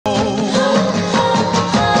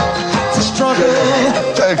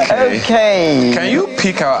Okay. Can you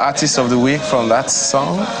pick our artist of the week from that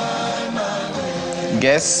song?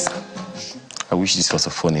 Guess. I wish this was a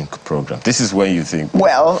phone-in program. This is when you think.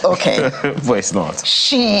 Well, okay. But it's not.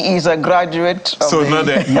 She is a graduate of So none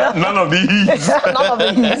of these. None of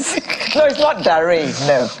these. No, it's not Dare.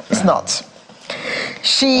 No, it's not.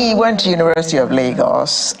 She went to University of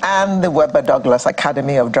Lagos and the Webber Douglas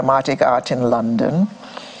Academy of Dramatic Art in London.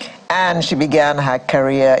 And she began her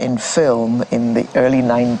career in film in the early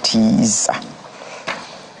 90s.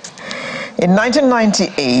 In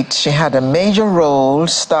 1998, she had a major role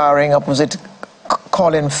starring opposite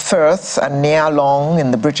Colin Firth and Nia Long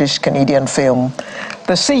in the British-Canadian film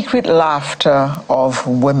The Secret Laughter of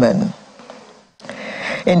Women.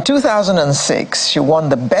 In 2006, she won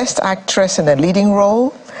the Best Actress in a Leading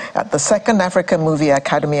Role at the Second African Movie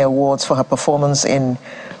Academy Awards for her performance in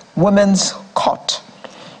Women's Cot,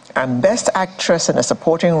 and Best Actress in a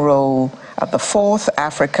Supporting Role at the Fourth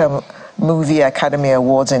African Movie Academy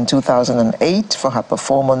Awards in 2008 for her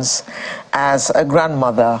performance as a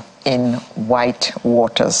grandmother in White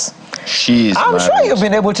Waters. I'm sure you've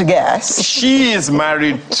been able to guess. She is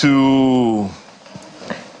married to...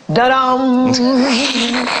 Da-dum!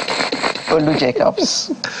 Olu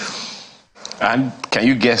Jacobs. And can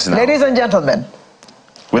you guess now? Ladies and gentlemen,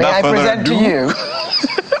 may I present to you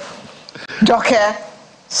Dr.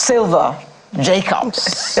 Silva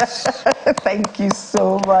Jacobs. Thank you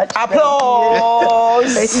so much.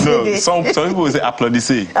 Applause! No, some people will say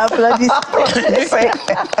applaudissez. Applaudissez.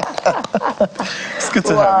 It's good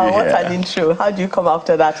to have you here. What an intro. How do you come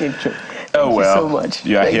after that intro? Thank you so much.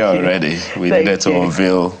 You are here already. We needed to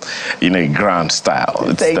unveil in a grand style.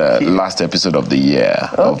 It's the last episode of the year,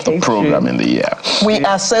 of the program in the year. We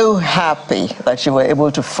are so happy that you were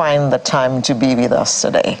able to find the time to be with us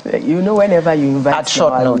today. You know, whenever you invite me, at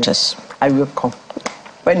short notice, I will come.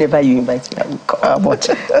 Whenever you invite me, I will come.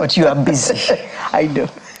 But you are busy. I know.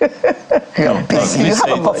 You're busy. You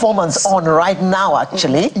have a performance on right now,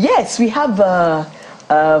 actually. Yes, we have a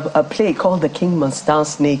play called The King Must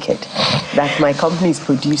Dance Naked that my company is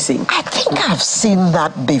producing. I think I've seen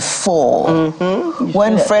that before.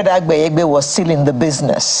 When Fred Agbe was still in the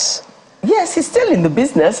business. Yes, he's still in the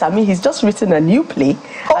business. I mean, he's just written a new play.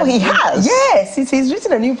 Oh, he has? Yes, he's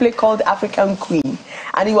written a new play called African Queen.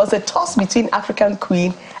 And it was a toss between African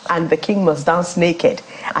Queen and The King Must Dance Naked.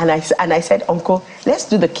 And I said, Uncle, let's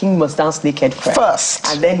do The King Must Dance Naked first.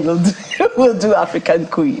 And then we'll do African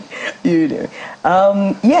Queen. You know.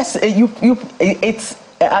 Yes, it's.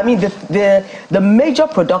 I mean, the major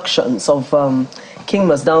productions of King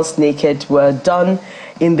Must Dance Naked were done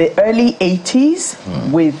in the early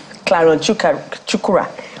 80s with Claron Chukura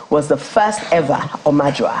was the first ever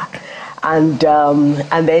Omajua. And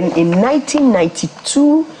then in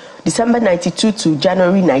 1992, December 92 to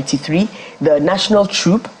January 93, the National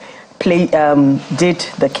Troupe did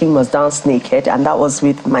The King Must Dance Naked, and that was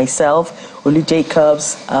with myself, Olu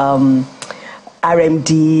Jacobs,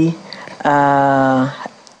 RMD,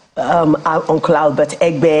 Uncle Albert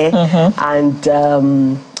Egbe, and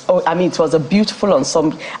I mean, it was a beautiful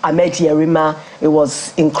ensemble. Ahmed Yerima, it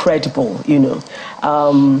was incredible, you know.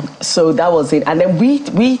 So that was it. And then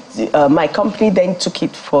my company then took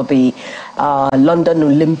it for the London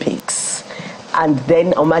Olympics. And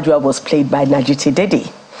then Omadua was played by Najite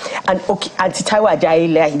Dede. And Titaiwa Ajayi,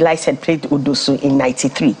 like I said, played Odosu in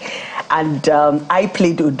 93. And I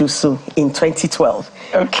played Odosu in 2012.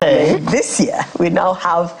 Okay. This year, we now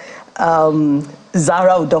have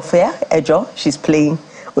Zara Udofia Ejo. She's playing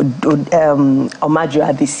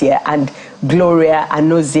Omadua this year, and Gloria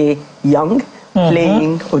Anoze Young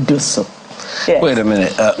playing Odosu. Yes. Wait a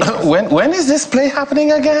minute. When is this play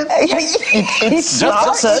happening again? It's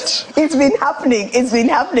been happening. It's been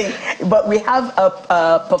happening. But we have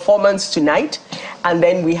a performance tonight, and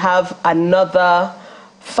then we have another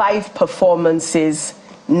 5 performances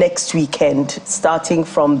next weekend, starting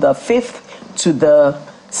from the 5th to the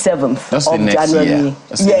 7th of January.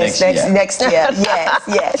 Next year.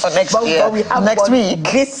 Yes. But we have next week.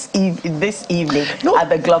 This evening at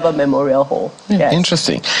the Glover Memorial Hall. Yes.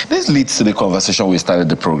 Interesting. This leads to the conversation we started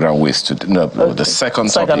the program with. The second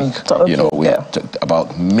topic, you know,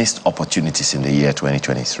 about missed opportunities in the year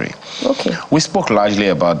 2023. Okay. We spoke largely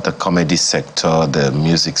about the comedy sector, the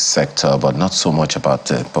music sector, but not so much about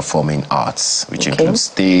the performing arts, which includes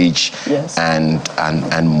stage and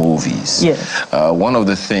movies. Yes. One of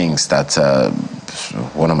the things that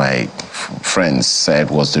one of my friends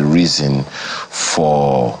said was the reason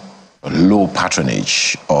for low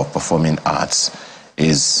patronage of performing arts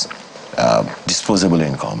is disposable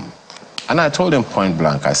income. And I told him point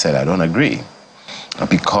blank, I said, I don't agree.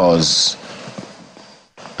 Because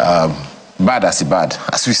back bad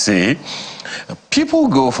as we say, people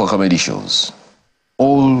go for comedy shows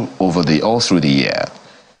all through the year.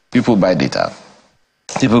 People buy data.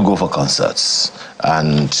 People go for concerts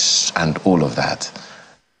and all of that.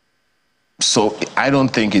 So I don't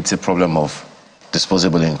think it's a problem of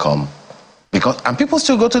disposable income, and people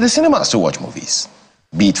still go to the cinemas to watch movies,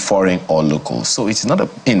 be it foreign or local. So it's not,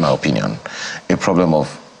 in my opinion, a problem of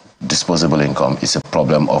disposable income. It's a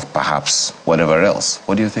problem of perhaps whatever else.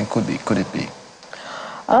 What do you think could it be?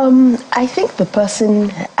 I think the person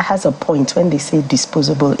has a point when they say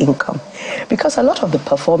disposable income, because a lot of the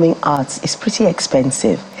performing arts is pretty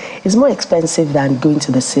expensive. It's more expensive than going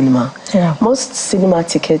to the cinema. Yeah. Most cinema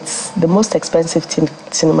tickets, the most expensive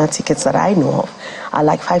cinema tickets that I know of are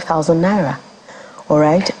like 5,000 naira. All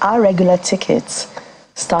right, our regular tickets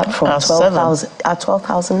start from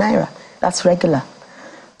 12,000 naira. That's regular.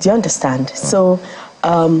 Do you understand? So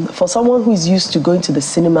for someone who is used to going to the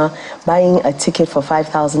cinema, buying a ticket for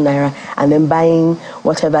 5,000 naira and then buying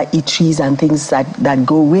whatever eateries and things that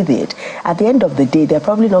go with it, at the end of the day, they're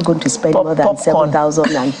probably not going to spend more than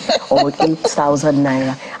 7,000 or 8,000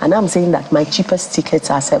 naira. And I'm saying that my cheapest tickets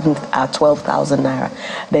are 12,000 naira.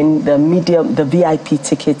 Then the VIP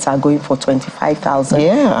tickets are going for 25,000.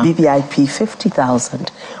 Yeah. VVIP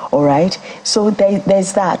 50,000. All right. So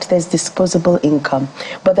there's that. There's disposable income.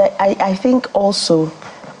 But I think also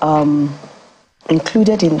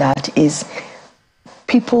included in that is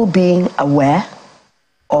people being aware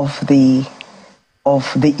of the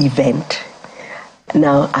event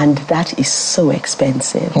now, and that is so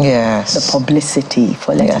expensive. Yes. The publicity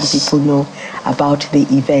for letting people know about the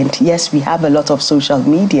event. Yes, we have a lot of social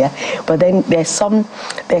media, but then there's some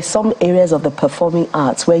areas of the performing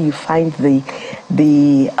arts where you find the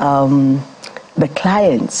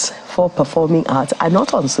clients for performing arts are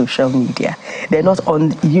not on social media. They're not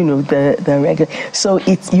on, the regular. So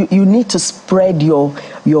you need to spread your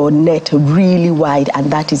net really wide, and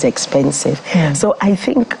that is expensive. Yeah. So I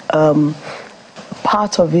think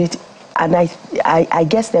part of it, and I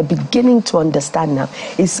guess they're beginning to understand now,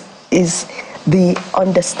 is the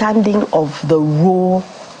understanding of the role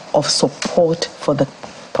of support for the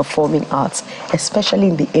performing arts, especially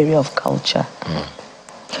in the area of culture.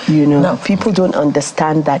 People don't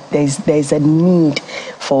understand that there's a need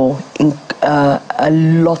for a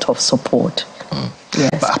lot of support.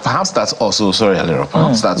 Yes. But perhaps that's also, sorry, Alira,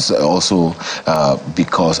 perhaps that's also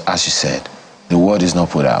because, as you said, the word is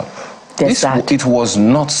not put out. It was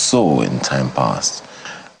not so in time past.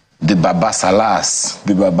 The Baba Salas,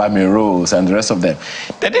 the Baba Miros, and the rest of them,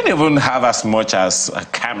 they didn't even have as much as a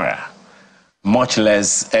camera, much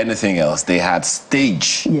less anything else. They had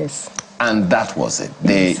stage. Yes. And that was it.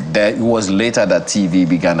 It was later that TV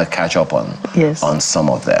began to catch up on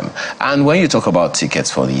some of them. And when you talk about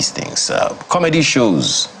tickets for these things, comedy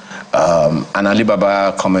shows, an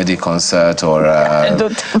Alibaba comedy concert or an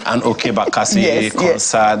Okebakasi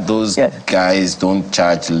concert, those guys don't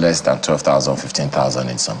charge less than 12,000, 15,000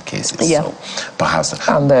 in some cases. Yeah. So perhaps.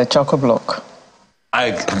 And the Choco-Block.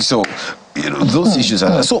 Those issues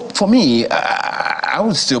are. So for me, I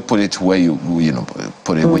would still put it where you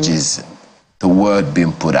put it, which is the word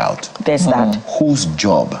being put out. There's that. Whose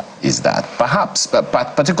job is that? Perhaps, but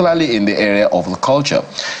particularly in the area of the culture,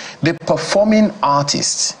 the performing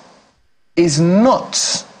artist is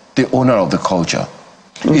not the owner of the culture.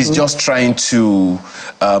 He's just trying to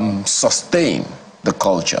sustain the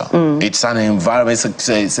culture. It's an environment, it's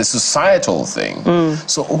a societal thing.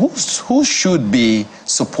 So who should be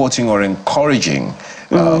supporting or encouraging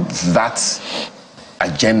that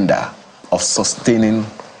agenda of sustaining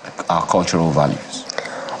our cultural values?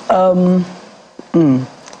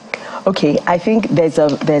 Okay, I think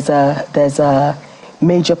there's a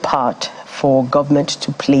major part for government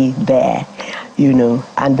to play there,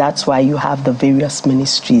 and that's why you have the various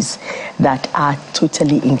ministries that are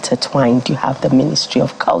totally intertwined. You have the Ministry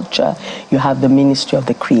of Culture, you have the Ministry of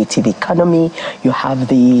the Creative Economy, you have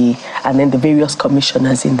and then the various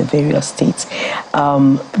commissioners in the various states.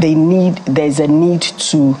 There's a need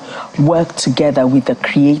to work together with the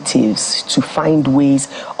creatives to find ways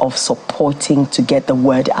of supporting to get the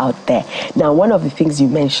word out there. Now, one of the things you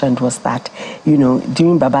mentioned was that,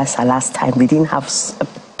 during Baba Salah's time, they didn't have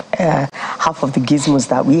half of the gizmos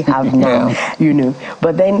that we have now,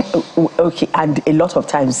 But then, and a lot of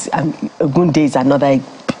times, Gunde is another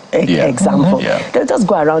example. They'll just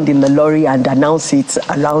go around in the lorry and announce it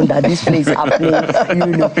around that this place is happening.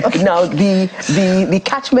 Now the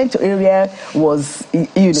catchment area was,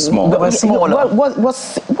 small. Was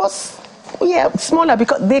smaller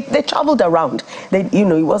because they traveled around.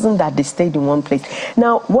 It wasn't that they stayed in one place.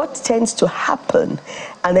 Now, what tends to happen,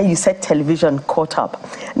 and then you said television caught up.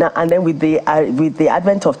 Now, and then with the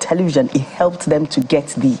advent of television, it helped them to get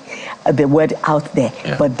the word out there.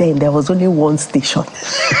 Yeah. But then there was only one station.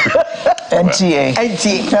 NTA.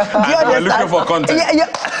 And we're looking for content.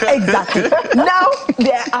 Yeah, exactly. Now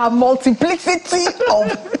there are multiplicity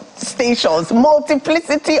of stations,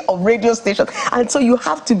 multiplicity of radio stations, and so you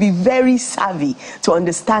have to be very savvy to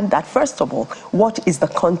understand that, first of all, what is the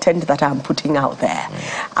content that I'm putting out there,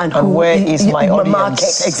 and where is my audience?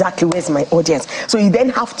 Market, exactly, where's my audience? So you then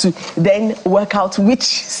have to then work out which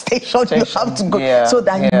station you have to go so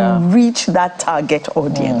that you reach that target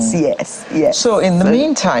audience. Yes. So in the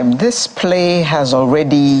meantime, this play has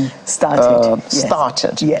already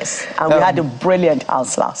started. Yes, and we had a brilliant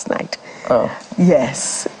house last night. Oh.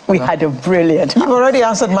 Yes, we had a brilliant. You've already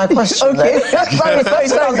answered my question. Okay. Sorry.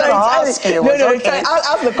 I'll ask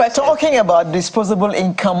the question. Talking about disposable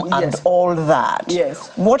income and all that.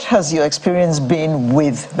 Yes. What has your experience been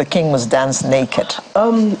with The King Must Dance Naked?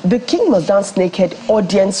 The King Must Dance Naked,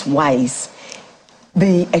 audience-wise,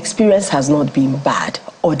 the experience has not been bad,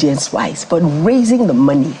 audience-wise, but raising the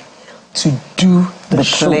money to do the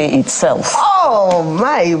play itself. Oh,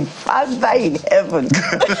 my Father in heaven.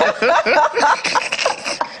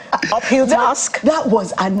 Uphill task. That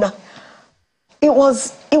was it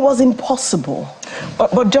was impossible.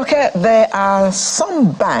 But Joke, there are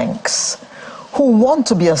some banks who want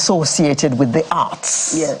to be associated with the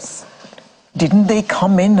arts. Yes. Didn't they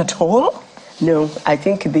come in at all? No, I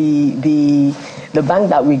think the bank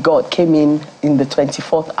that we got came in the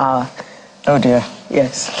 24th hour. Oh dear.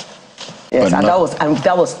 Yes, and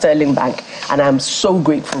that was Sterling Bank, and I'm so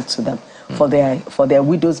grateful to them for their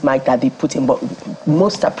widow's mite that they put in, but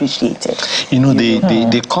most appreciated.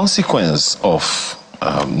 The consequence of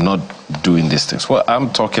not doing these things. Well, I'm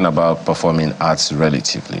talking about performing arts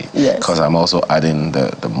relatively, because I'm also adding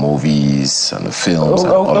the movies and the films.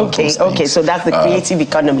 Okay, so that's the creative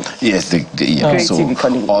economy. Yes, creative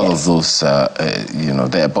economy. All of those,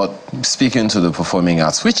 there. But speaking to the performing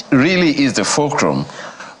arts, which really is the fulcrum.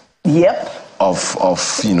 Yep. Of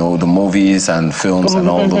the movies and films and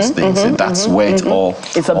all those things. That's where it all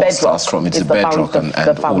starts from. It's a bedrock and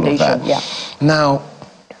all of that. Yeah. Now,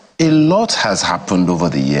 a lot has happened over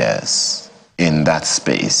the years in that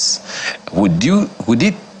space. Would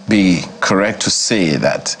it be correct to say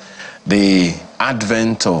that the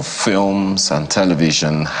advent of films and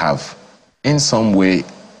television have in some way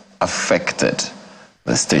affected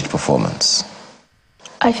the stage performance?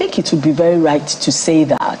 I think it would be very right to say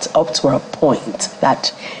that up to a point,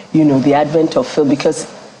 that, the advent of film, because,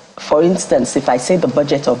 for instance, if I say the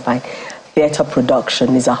budget of my theatre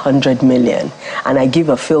production is 100 million, and I give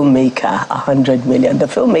a filmmaker 100 million, the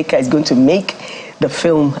filmmaker is going to make the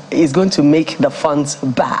film, is going to make the funds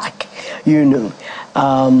back,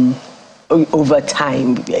 over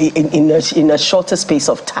time, in a shorter space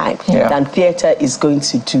of time than theatre is going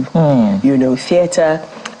to do. Theatre,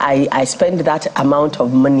 I spend that amount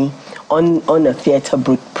of money on a theatre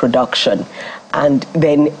production, and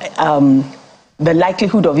then the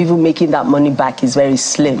likelihood of even making that money back is very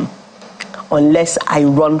slim, unless I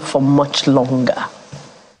run for much longer.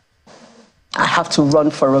 I have to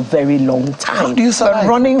run for a very long time. How do you say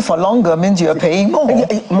running for longer means you're paying more?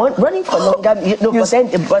 Running for longer,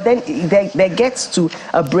 but then there gets to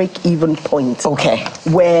a break-even point. Okay.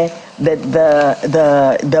 Where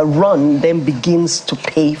the run then begins to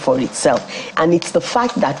pay for itself, and it's the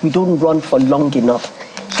fact that we don't run for long enough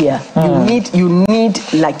here. You need,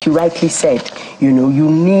 like you rightly said, you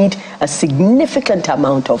need a significant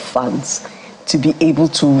amount of funds to be able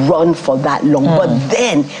to run for that long. But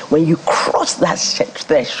then, when you cross that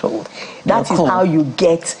threshold, that is how you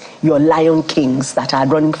get your Lion Kings that are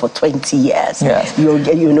running for 20 years. Yes.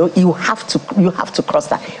 You have to cross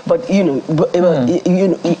that. But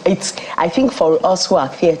it's, I think, for us who are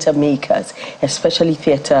theatre makers, especially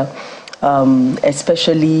theatre,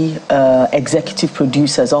 executive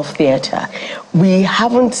producers of theatre, we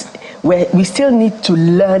still need to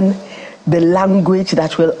learn the language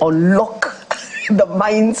that will unlock the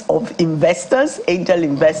minds of investors, angel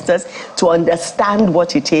investors, to understand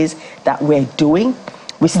what it is that we're doing.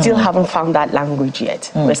 We still haven't found that language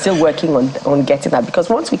yet. We're still working on getting that, because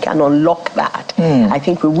once we can unlock that, I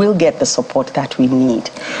think we will get the support that we need.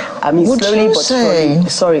 I mean,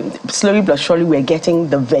 slowly but surely, we're getting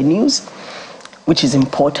the venues, which is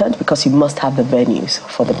important, because you must have the venues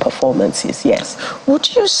for the performances, yes.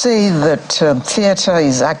 Would you say that theatre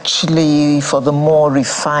is actually for the more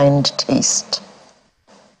refined taste?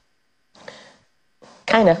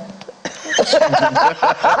 Kind of.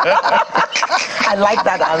 I like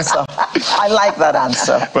that answer. I like that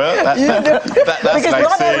answer. Well, that's because like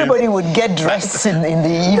not saying, everybody would get dressed in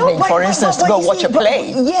the evening, for instance, to go watch a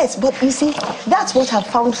play. Yes, but you see, that's what I've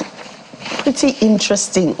found pretty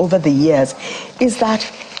interesting over the years, is that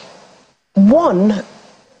once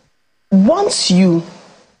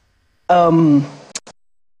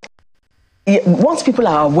people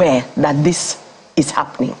are aware that this is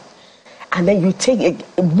happening, and then you take it,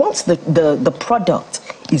 once the product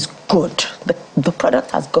is good, the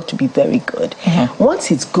product has got to be very good. Mm-hmm.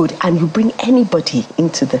 Once it's good and you bring anybody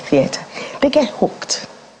into the theatre, they get hooked.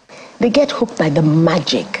 They get hooked by the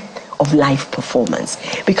magic of live performance.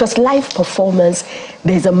 Because live performance,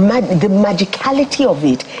 the magicality of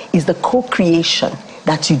it is the co-creation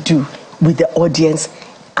that you do with the audience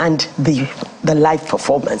and the live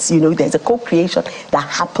performance. There's a co-creation that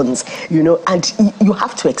happens, and you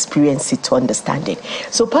have to experience it to understand it.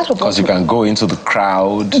 So part of because you can go into the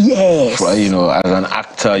crowd. Yes. As an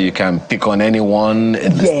actor, you can pick on anyone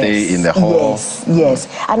and stay in the hall. Yes.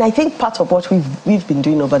 And I think part of what we've been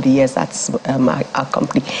doing over the years, that's our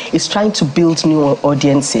company, is trying to build new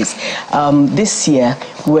audiences. This year,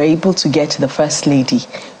 we were able to get the First Lady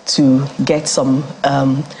to get some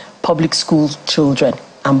public school children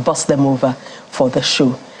and bus them over for the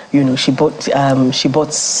show. She bought a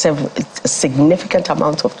significant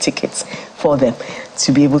amount of tickets for them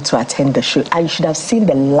to be able to attend the show. And you should have seen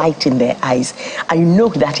the light in their eyes. I know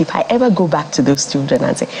that if I ever go back to those children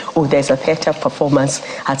and say, oh, there's a theatre performance,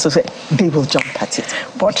 and so they will jump at it.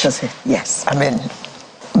 But yes. I mean,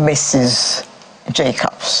 Mrs.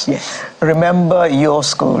 Jacobs. Yes. Remember your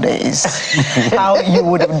school days, how you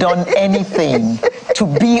would have done anything to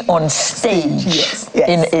be on stage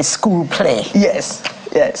in a school play. Yes.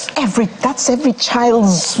 That's every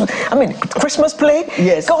child's, Christmas play.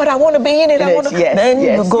 Yes. God, I want to be in it. Then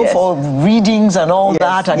you go for readings and all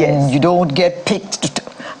that, and you don't get picked.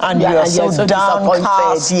 And you're so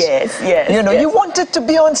downcast. Yes. You wanted to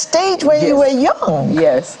be on stage when you were young.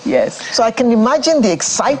 Yes. So I can imagine the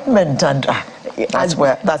excitement, and that's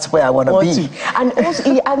where I want to be. And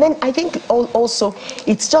then I think also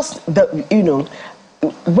it's just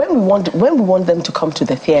when we want them to come to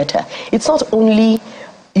the theatre, it's not only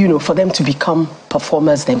for them to become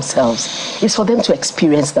performers themselves. It's for them to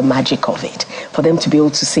experience the magic of it, for them to be able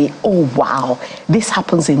to say, oh wow, this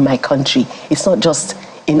happens in my country. It's not just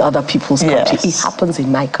in other people's country. It happens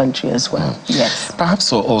in my country as well. Yes.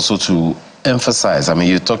 Perhaps also to emphasize,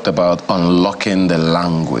 you talked about unlocking the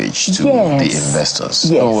language to the investors.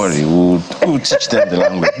 Yes. Don't worry, we'll teach them the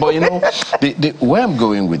language. But where I'm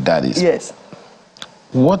going with that is,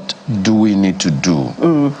 what do we need to do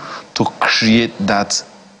to create that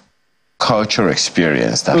culture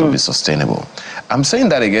experience that will be sustainable? I'm saying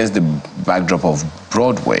that against the backdrop of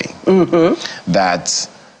Broadway, that,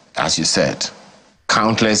 as you said,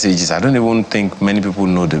 countless ages. I don't even think many people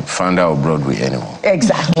know the founder of Broadway anymore.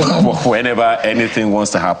 Exactly. Whenever anything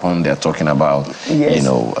wants to happen, they're talking about,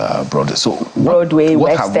 Broadway. So Broadway,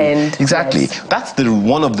 West End. Exactly. Yes. That's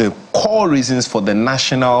one of the core reasons for the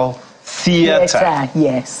National Theatre.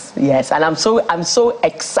 Yes. And I'm so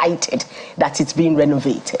excited that it's being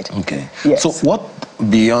renovated. Okay. Yes. So what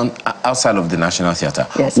beyond, outside of the National Theatre,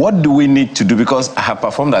 yes, what do we need to do? Because I have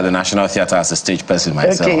performed at the National Theatre as a stage person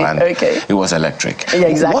myself, and it was electric. Yeah,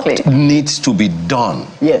 exactly. What needs to be done,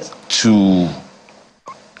 yes, to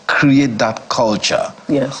create that culture,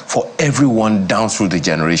 yes, for everyone down through the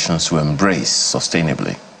generations to embrace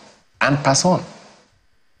sustainably and pass on?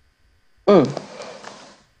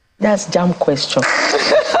 That's a jam question.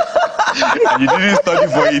 You didn't study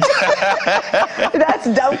for it. That's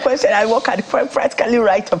a damn question. I work at practically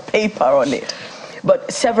write a paper on it.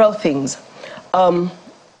 But several things.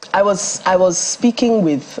 I was speaking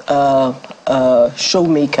with a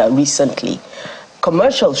showmaker recently,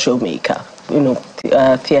 commercial showmaker,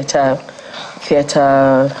 theater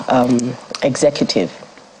executive,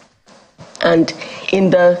 and in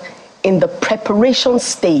the preparation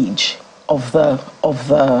stage of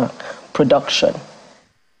the production.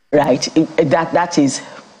 Right, that is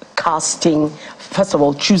casting. First of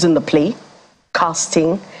all, choosing the play,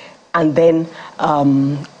 casting, and then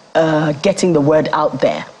getting the word out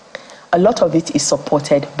there. A lot of it is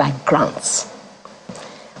supported by grants.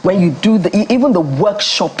 When you do even the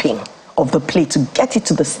workshopping of the play to get it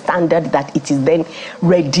to the standard that it is then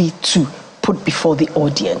ready to put before the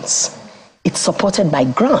audience, it's supported by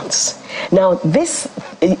grants. Now,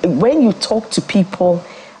 when you talk to people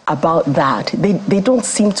about that, they don't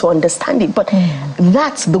seem to understand it, but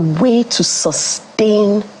that's the way to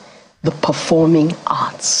sustain the performing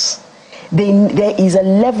arts. there is a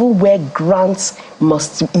level where grants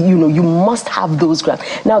must, you must have those grants.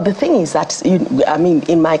 Now, the thing is that,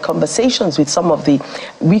 in my conversations with some of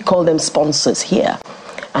we call them sponsors here,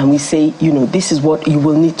 and we say, this is what you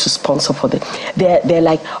will need to sponsor for them. They're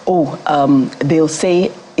like, they'll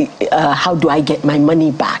say, how do I get my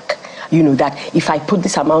money back? That if I put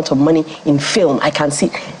this amount of money in film, I can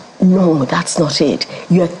see. No, that's not it.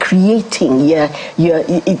 You're creating.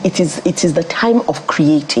 It is the time of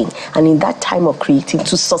creating, and in that time of creating,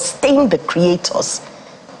 to sustain the creators,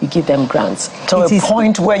 you give them grants. To a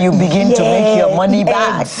point where you begin to make your money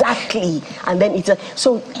back. Exactly, and then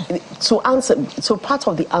so part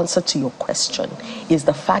of the answer to your question is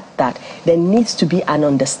the fact that there needs to be an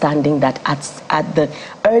understanding that at the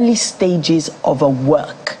early stages of a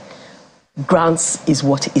work, grants is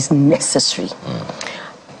what is necessary.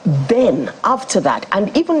 Then after that, and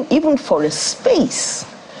even for a space,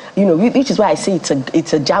 which is why I say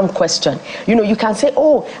it's a jam question. You can say,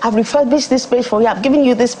 oh, I've refurbished this space for you, I've given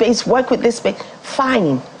you this space, work with this space,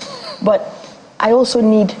 fine. But I also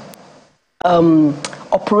need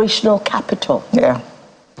operational capital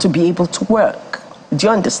to be able to work. Do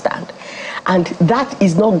you understand? And that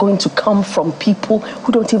is not going to come from people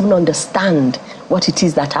who don't even understand what it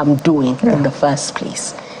is that I'm doing in the first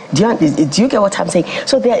place. Do you get what I'm saying?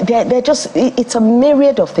 So they're just, it's a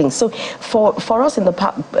myriad of things. So for us in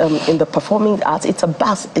the performing arts, it's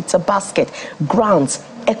a basket, grants,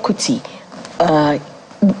 equity,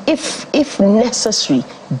 if necessary,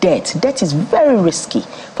 debt is very risky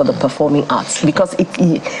for the performing arts, because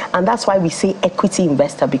and that's why we say equity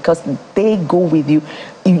investor, because they go with you.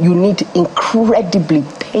 You need incredibly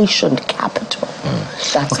patient capital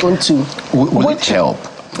that's going to would it help?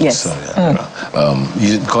 Yes.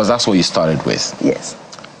 Sorry, because that's what you started with. Yes.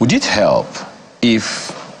 Would it help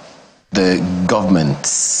if the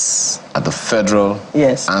governments at the federal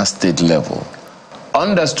and state level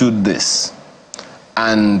understood this,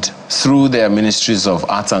 and through their ministries of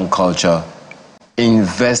art and culture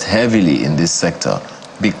invest heavily in this sector,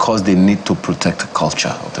 because they need to protect the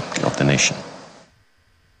culture of the nation?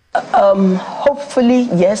 Hopefully,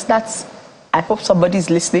 yes. I hope somebody's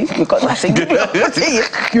listening, because I think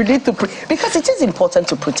you need to, because it is important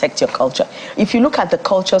to protect your culture. If you look at the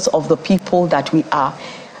cultures of the people that we are,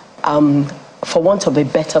 for want of a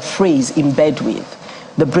better phrase, in bed with,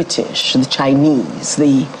 the British, the Chinese,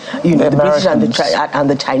 the British and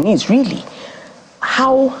the Chinese, really,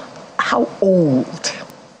 how old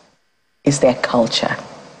is their culture,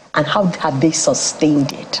 and how have they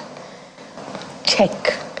sustained it?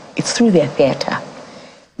 Check. It's through their theater.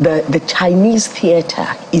 The Chinese theater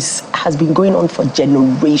has been going on for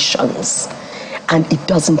generations, and it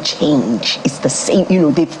doesn't change. It's the same,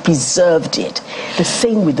 they've preserved it. The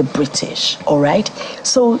same with the British, all right?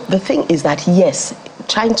 So the thing is that, yes,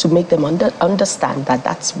 trying to make them understand that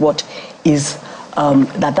that's what is,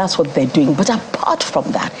 that's what they're doing. But apart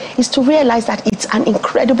from that, is to realize that it's an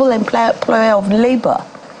incredible employer of labor.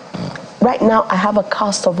 Right now, I have a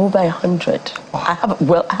cast of over 100. I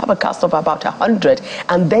have a cast of about 100,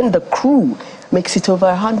 and then the crew makes it over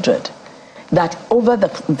 100. That over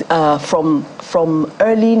from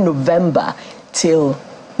early November till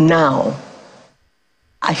now,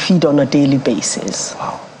 I feed on a daily basis.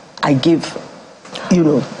 Wow. I give,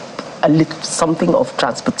 a little something of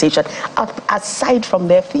transportation aside from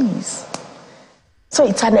their fees. So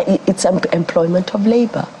it's an employment of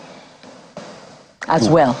labor as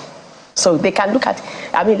well. So they can look at,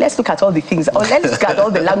 let's look at all the things, or let's look at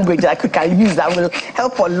all the language that we can use that will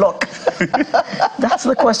help unlock. That's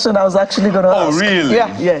the question I was actually going to ask. Oh, really?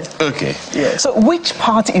 Yeah. Yes. Okay. Yeah. So which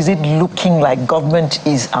part is it looking like government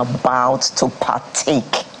is about to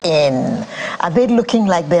partake in? Are they looking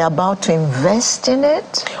like they're about to invest in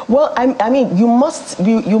it? Well, you must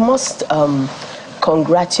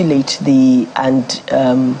congratulate and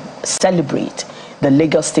celebrate the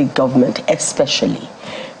Lagos State government, especially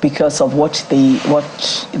because of what they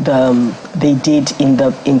did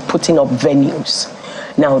in putting up venues.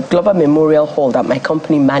 Now, Global Memorial Hall that my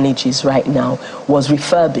company manages right now was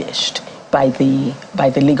refurbished by the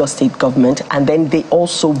Lagos State government, and then they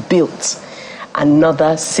also built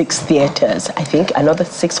another 6 theaters, I think, another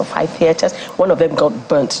 6 or 5 theaters. One of them got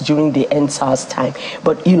burnt during the NSARS time.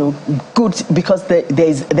 But, good, because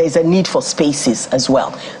there's a need for spaces as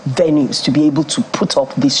well, venues, to be able to put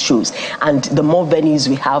up these shows. And the more venues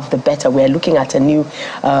we have, the better. We're looking at a new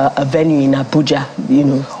a venue in Abuja,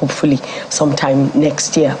 hopefully sometime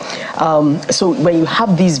next year. So when you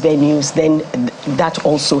have these venues, then that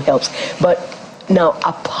also helps. But now,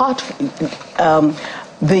 apart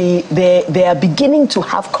they are beginning to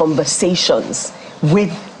have conversations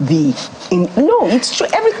with the... No, it's true.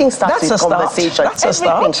 Everything starts with conversation.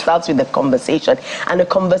 Everything starts with a conversation. And a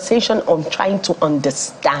conversation on trying to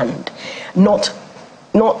understand, not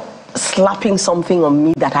slapping something on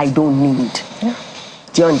me that I don't need. Yeah.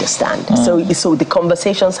 Do you understand? So the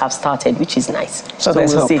conversations have started, which is nice. So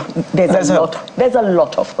there's hope. There's a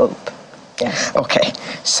lot of hope. Yes. Okay.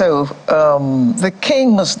 So The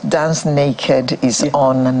King Must Dance Naked is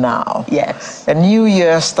on now. Yes. A new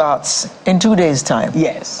year starts in 2 days' time.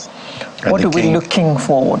 Yes. What are we looking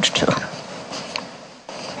forward to?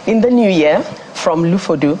 In the new year, from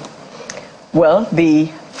Lufodo, well, the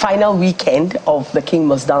final weekend of The King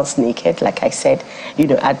Must Dance Naked, like I said,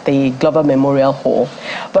 at the Glover Memorial Hall,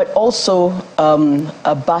 but also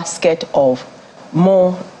a basket of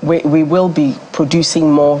more. We will be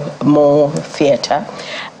producing more theatre,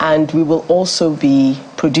 and we will also be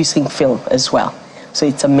producing film as well. So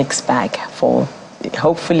it's a mixed bag for,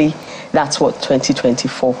 hopefully, that's what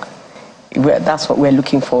 2024. That's what we're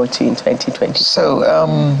looking forward to in 2020. So,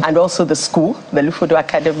 and also the school, the Lufodo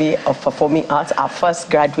Academy of Performing Arts, our first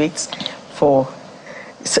graduates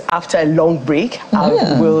after a long break,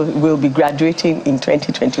 will be graduating in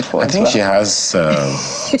 2024. I think she has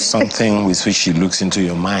something with which she looks into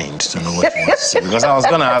your mind to know what you want to say. Because I was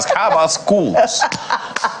going to ask, how about schools?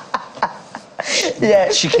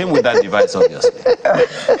 Yes. She came with that device, obviously.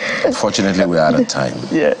 Unfortunately, we're out of time.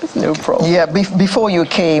 Yes, no problem. Yeah, before you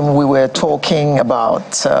came, we were talking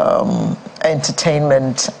about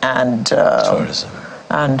entertainment and... tourism.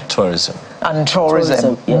 And tourism. And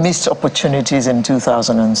tourism. Yes. Missed opportunities in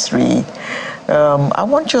 2003. I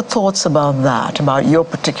want your thoughts about that, about your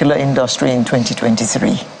particular industry in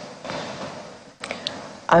 2023.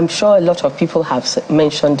 I'm sure a lot of people have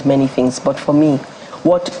mentioned many things, but for me,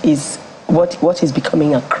 what is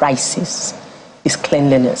becoming a crisis is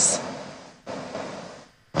cleanliness.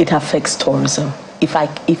 It affects tourism. If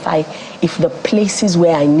the places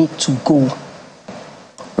where I need to go,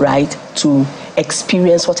 right, to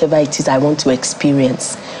experience whatever it is I want to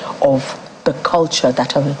experience of the culture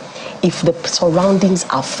if the surroundings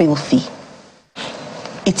are filthy,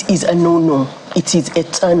 it is a no-no. It is a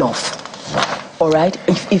turn-off. All right?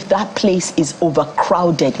 If that place is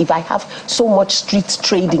overcrowded, if I have so much street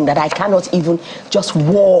trading that I cannot even just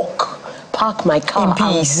park my car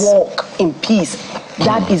and walk in peace,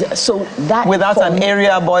 that is so that without an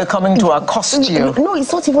area boy coming to accost you. No,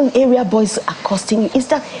 it's not even area boys accosting you. It's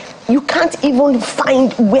that you can't even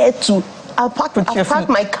find where to. I'll park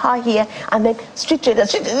my car here, and then street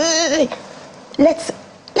traders. Let's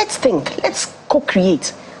think. Let's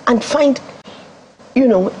co-create and find,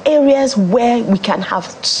 areas where we can have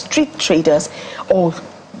street traders or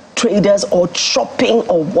shopping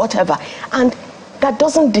or whatever, and that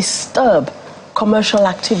doesn't disturb commercial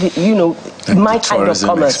activity, my kind of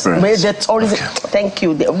commerce. The tourism. Okay. Thank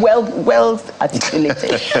you. Well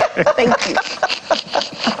articulated. Thank you.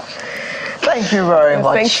 Thank you very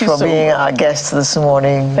much for being our guest this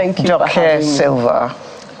morning. Thank you Dr. Silva.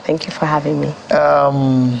 Thank you for having me.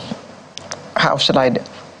 How should I...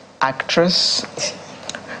 Actress,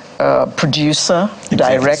 producer,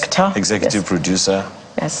 director. Executive producer.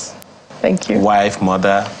 Yes. Thank you. Wife,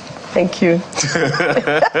 mother. Thank you.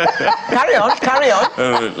 Carry on.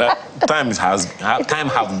 Time have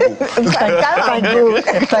go.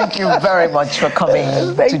 Thank you very much for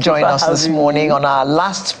coming to join us this morning on our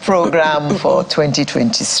last program for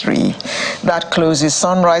 2023. That closes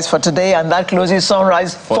Sunrise for today, and that closes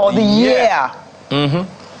Sunrise for the year. Mm-hmm.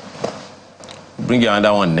 Bring you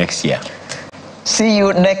another one next year. See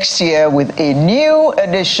you next year with a new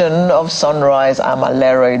edition of Sunrise. I'm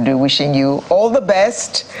Alera Edu, wishing you all the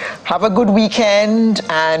best. Have a good weekend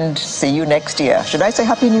and see you next year. Should I say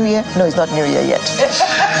Happy New Year? No, it's not New Year yet.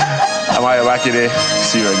 I'm Ayobakide.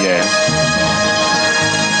 See you again.